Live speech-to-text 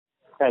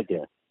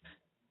ଆଜ୍ଞା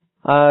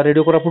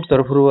ରେଡିଓ କୋରାପୁଟ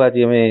ତରଫରୁ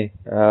ଆଜି ଆମେ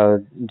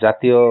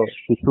ଜାତୀୟ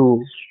ଶିଶୁ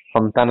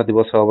ସନ୍ତାନ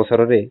ଦିବସ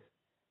ଅବସରରେ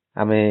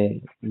ଆମେ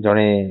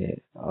ଜଣେ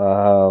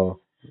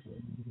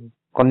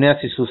କନ୍ୟା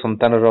ଶିଶୁ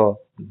ସନ୍ତାନର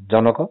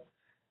ଜନକ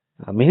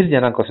ମିହିର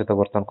ଜେନାଙ୍କ ସହିତ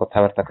ବର୍ତ୍ତମାନ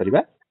କଥାବାର୍ତ୍ତା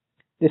କରିବା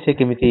ଯେ ସେ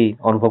କେମିତି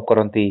ଅନୁଭବ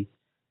କରନ୍ତି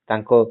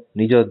ତାଙ୍କ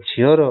ନିଜ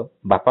ଝିଅର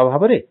ବାପା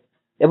ଭାବରେ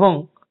ଏବଂ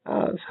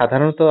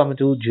ସାଧାରଣତଃ ଆମେ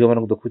ଯୋଉ ଝିଅ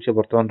ମାନଙ୍କୁ ଦେଖୁଛେ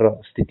ବର୍ତ୍ତମାନର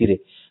ସ୍ଥିତିରେ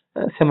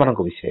ସେମାନଙ୍କ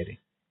ବିଷୟରେ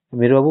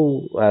ମିହିର ବାବୁ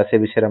ସେ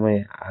ବିଷୟରେ ଆମେ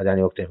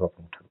ଜାଣିବାକୁ ଚାହିଁବୁ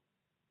ଆପଣଙ୍କଠାରୁ।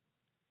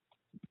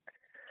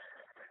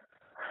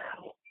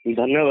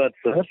 ଧନ୍ୟବାଦ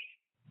ସାର୍,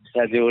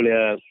 ଆଜି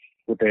ଭଳିଆ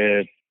ଗୋଟେ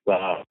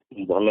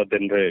ଭଲ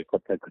ଦିନରେ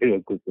କଥା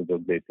କହିବାକୁ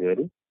ସୁଯୋଗ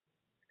ଦେଇଥିବାରୁ।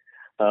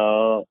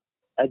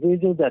 ଆଜି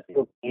ଯୋଉ ଜାତୀୟ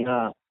କନ୍ୟା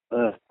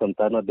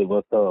ସନ୍ତାନ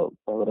ଦିବସ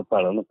ଭାବରେ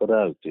ପାଳନ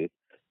କରାଯାଉଛି,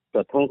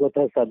 ପ୍ରଥମ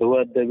କଥା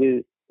ସାଧୁବାଦ ଦେବି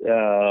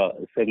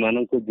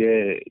ସେମାନଙ୍କୁ ଯେ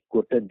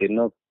ଗୋଟେ ଦିନ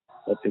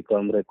ଅତି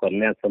କମରେ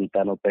କନ୍ୟା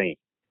ସନ୍ତାନ ପାଇଁ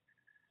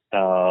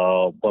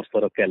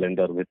ବର୍ଷର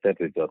କ୍ୟାଲେଣ୍ଡର ଭିତରେ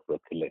ରିଜର୍ଭ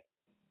କରିଥିଲେ।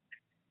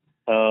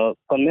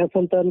 କନ୍ୟା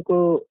ସନ୍ତାନକୁ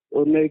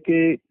ନେଇକି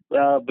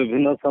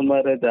ବିଭିନ୍ନ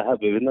ସମୟରେ ଯାହା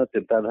ବିଭିନ୍ନ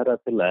ଚିନ୍ତାଧାରା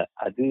ଥିଲା,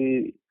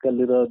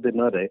 ଆଜିକାଲିର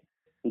ଦିନରେ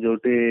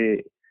ଯୋଉଠି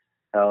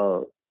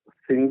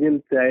ସିଙ୍ଗଲ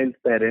ଚାଇଲ୍ଡ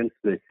ପ୍ୟାରେଣ୍ଟସ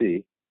ବେଶୀ,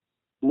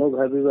 ମୋ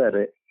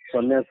ଭାବିବାରେ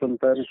କନ୍ୟା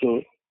ସନ୍ତାନକୁ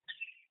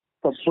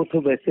ସବୁଠୁ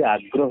ବେଶୀ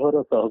ଆଗ୍ରହର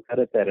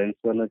ସହକାରେ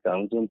ପ୍ୟାରେଣ୍ଟସ ମାନେ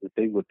ଚାହୁଁଛନ୍ତି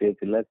ସେଇ ଗୋଟିଏ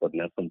ପିଲା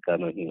କନ୍ୟା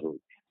ସନ୍ତାନ ହିଁ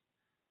ହଉଛି।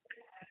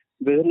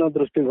 ବିଭିନ୍ନ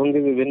ଦୃଷ୍ଟିଭଙ୍ଗୀ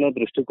ବିଭିନ୍ନ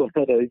ଦୃଷ୍ଟିକୋଣ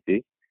ରହିଛି,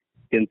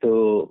 କିନ୍ତୁ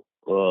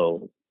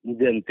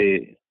ଯେମିତି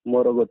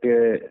ମୋର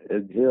ଗୋଟିଏ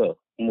ଝିଅ,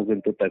 ମୁଁ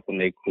କିନ୍ତୁ ତାକୁ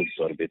ନେଇ ଖୁବ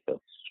ଗର୍ବିତ।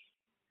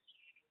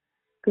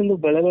 କିନ୍ତୁ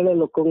ବେଳେ ବେଳେ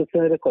ଲୋକଙ୍କ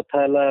ସାଙ୍ଗରେ କଥା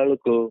ହେଲା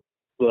ବେଳକୁ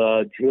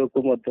ଝିଅକୁ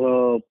ମଧ୍ୟ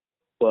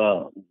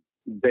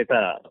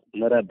बेटा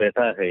मेरा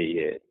बेटा है,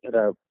 ये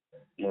मेरा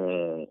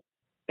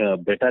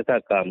बेटा का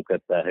काम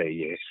करता है,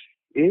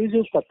 ये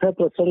जो कथा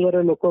प्रसंग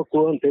लोक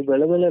कहते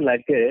बेले बेले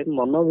लगे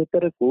मन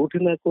भितर कोठी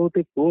ना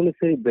कोठी पुणी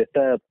से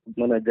बेटा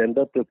माने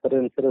जेंडर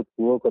प्रिफरेंस रे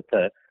पुओ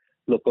कथा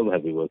लोक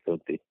भाभी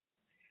बसती,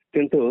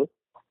 किंतु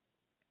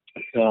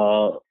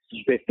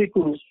बेटी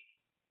को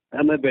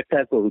आम बेटा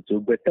कहूँ,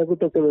 बेटा को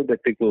तो केवल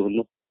बेटी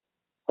कहूनु,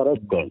 फरक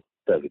कौन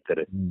ता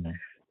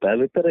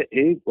भितर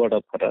यही बड़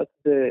फरक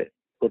जे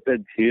गोटे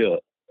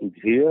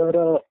झीर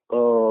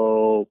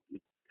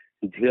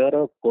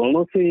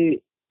कौन सी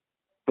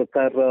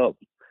प्रकार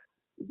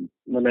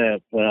माने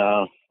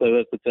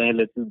कहवाक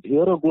चाहिए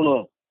झीर गुण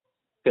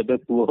केबे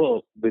पुओ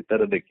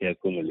भितर देखा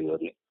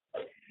मिलनी।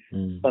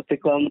 अति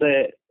कम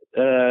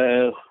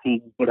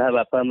बुढ़ा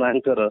बापा माँ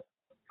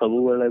सब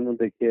बेले मुझे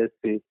देखी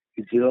आसी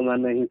झील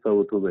मैंने ही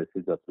सबुठ बेसी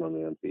जत्न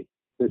नियंती,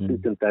 बेसी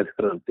चिंता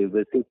करती,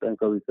 बेसी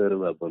विषय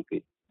भावती।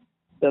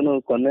 तेणु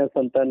कन्या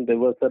सन्तान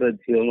दिवस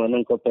झील मान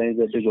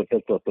जदि गोटे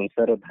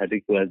प्रशंसार धाड़ी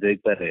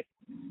कहुपे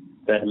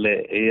ताहले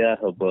या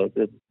हम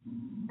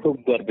खूब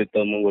गर्वित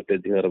मु गोटे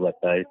झीर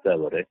बापा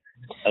हिसाब से।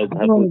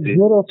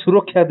 झीर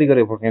सुरक्षा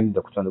दिगरे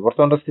देखुं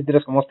बर्तमान स्थिति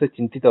समस्त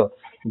चिंतित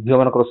झील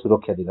मान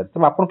सुरक्षा दिगरे,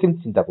 तुम आप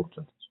चिंता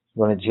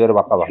कर झीर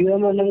बापा झील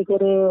मान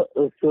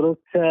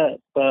सुरक्षा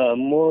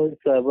मो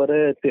हिसाब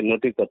से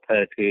तीनोटी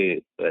कथा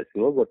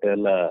आसो, गोटे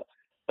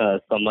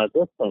समाज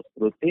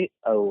संस्कृति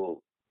आउ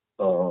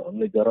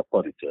निजर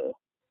परिचय।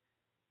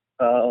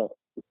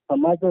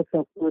 समाज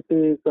संस्कृति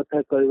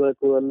कथा कहवाक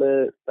गले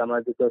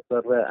सामाजिक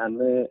स्तर में आम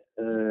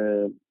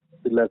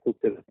पिला को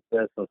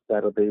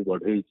संस्कार दे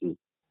बढ़ेचु,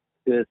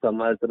 से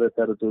समाज रे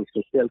तार जो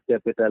सोशल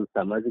कैपिटाल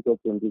सामाजिक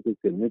पुंजी को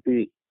केमिति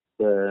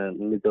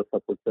निज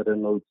सपोर्ट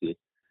नौची।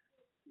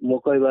 मो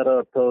कहबार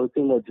अर्थ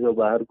हूँ मो झील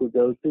बाहर को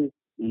जाऊँगी,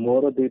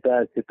 मोर दीटा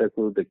आखि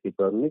देखी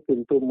पारनी,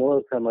 किंतु मो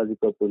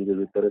सामाजिक पुंजी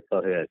भितर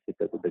 100 आखि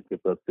देखी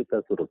पार्टी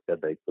सुरक्षा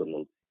दायित्व नौ।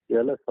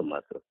 ये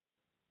समाज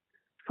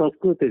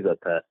संस्कृति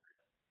कथा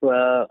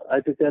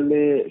आजिकल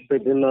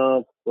विभिन्न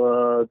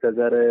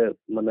जगार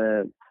माने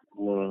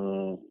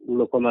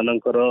लोक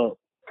मानकर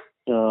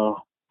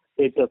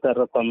ये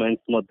प्रकार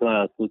कमेंट्स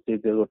आसूची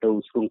गोटे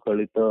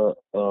उशृंखलित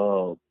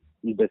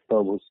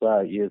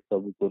वेशभूषा ये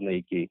सब को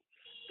लेकिन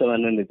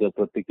से निज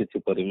प्रति किसी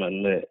परिमाण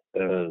में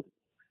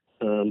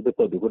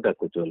विपद को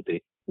डाकुंट,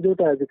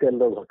 जोटा आजिकल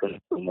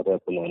घटना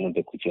आपने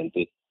देखुंट।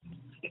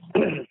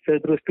 से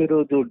दृष्टि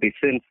जो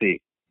डिसेंसी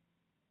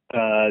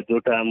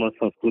जोटा आम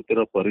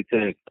संस्कृतिर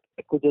परिचय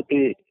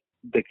जदि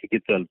देखिकी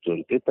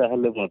चलुंट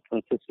ताहले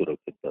से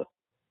सुरक्षित।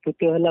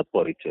 तृतीय है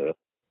परिचय,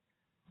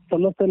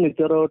 समस्त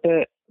निजर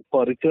गोटे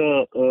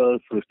परिचय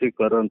सृष्टि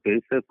करते,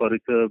 से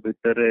परिचय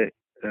भितर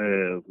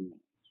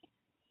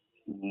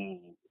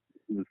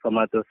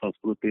समाज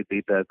संस्कृति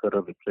दीटाकर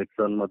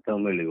रिफ्लेक्शन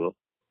मिल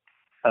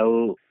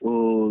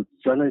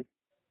जन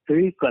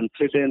से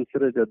कॉन्फिडेंस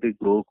रे जदि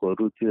ग्रो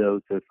करुच्ची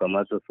से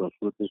समाज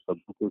संस्कृति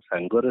सबको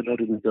सांगरे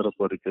धरी निजर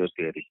परिचय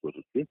तैयारी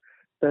करुच्ची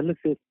ताहले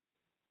से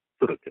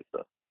सुरक्षित।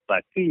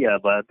 बाकी या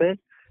बाद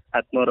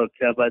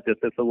आत्मरक्षा बा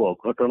जते सब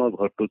अघटन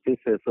घटुची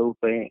से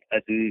सब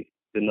आज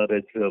दिन में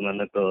झील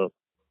मैंने तो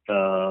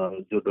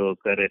जुडो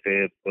कराटे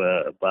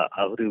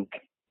आहरी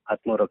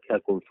आत्मरक्षा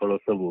कौशल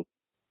सब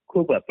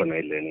खूब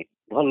आपणईले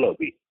भल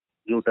भी,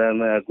 जोटा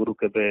आम आगुरी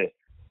केबे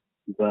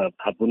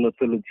भावु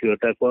नथिलु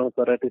झीलटा कौन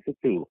कराटे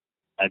शिखु,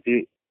 ଆଜି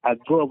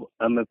ଆଗ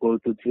ଆମେ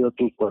କହୁଛୁ ଝିଅ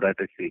ତୁ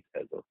କରାଟେ ଶିଖ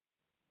ଆଗ।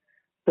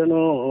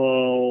 ତେଣୁ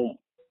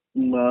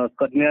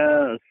କନ୍ୟା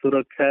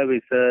ସୁରକ୍ଷା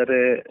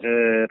ବିଷୟରେ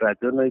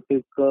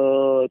ରାଜନୈତିକ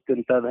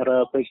ଚିନ୍ତାଧାରା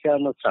ଅପେକ୍ଷା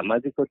ଆମ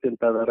ସାମାଜିକ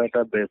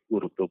ଚିନ୍ତାଧାରାଟା ବେଶ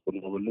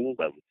ଗୁରୁତ୍ୱପୂର୍ଣ୍ଣ ବୋଲି ମୁଁ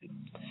ଭାବୁଛି।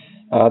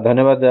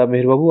 ଧନ୍ୟବାଦ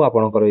ମିହିର ବାବୁ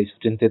ଆପଣଙ୍କର ଏଇ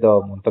ସୁଚିନ୍ତିତ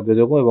ମନ୍ତବ୍ୟ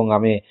ଯୋଗୁଁ, ଏବଂ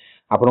ଆମେ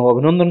ଆପଣଙ୍କୁ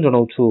ଅଭିନନ୍ଦନ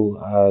ଜଣାଉଛୁ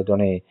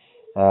ଜଣେ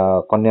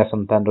କନ୍ୟା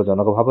ସନ୍ତାନର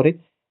ଜନକ ଭାବରେ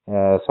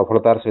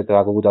ସଫଳତାର ସହିତ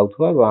ଆଗକୁ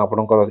ଯାଉଥିବା, ଏବଂ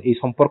ଆପଣଙ୍କର ଏଇ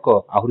ସମ୍ପର୍କ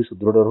ଆହୁରି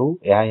ସୁଦୃଢ଼ ରହୁ,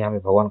 ଏହା ହିଁ ଆମେ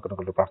ଭଗବାନଙ୍କ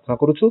ନିକଟରେ ପ୍ରାର୍ଥନା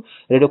କରୁଛୁ।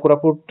 ରେଡିଓ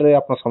କୋରାପୁଟରେ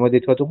ଆପଣ ସମୟ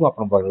ଦେଇଥିବା ଯୋଗୁଁ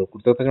ଆପଣଙ୍କ ପାଖରେ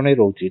କୃତଜ୍ଞତା ଜଣାଇ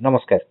ରହୁଛି।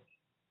 ନମସ୍କାର।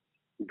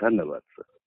 ଧନ୍ୟବାଦ ସାର୍।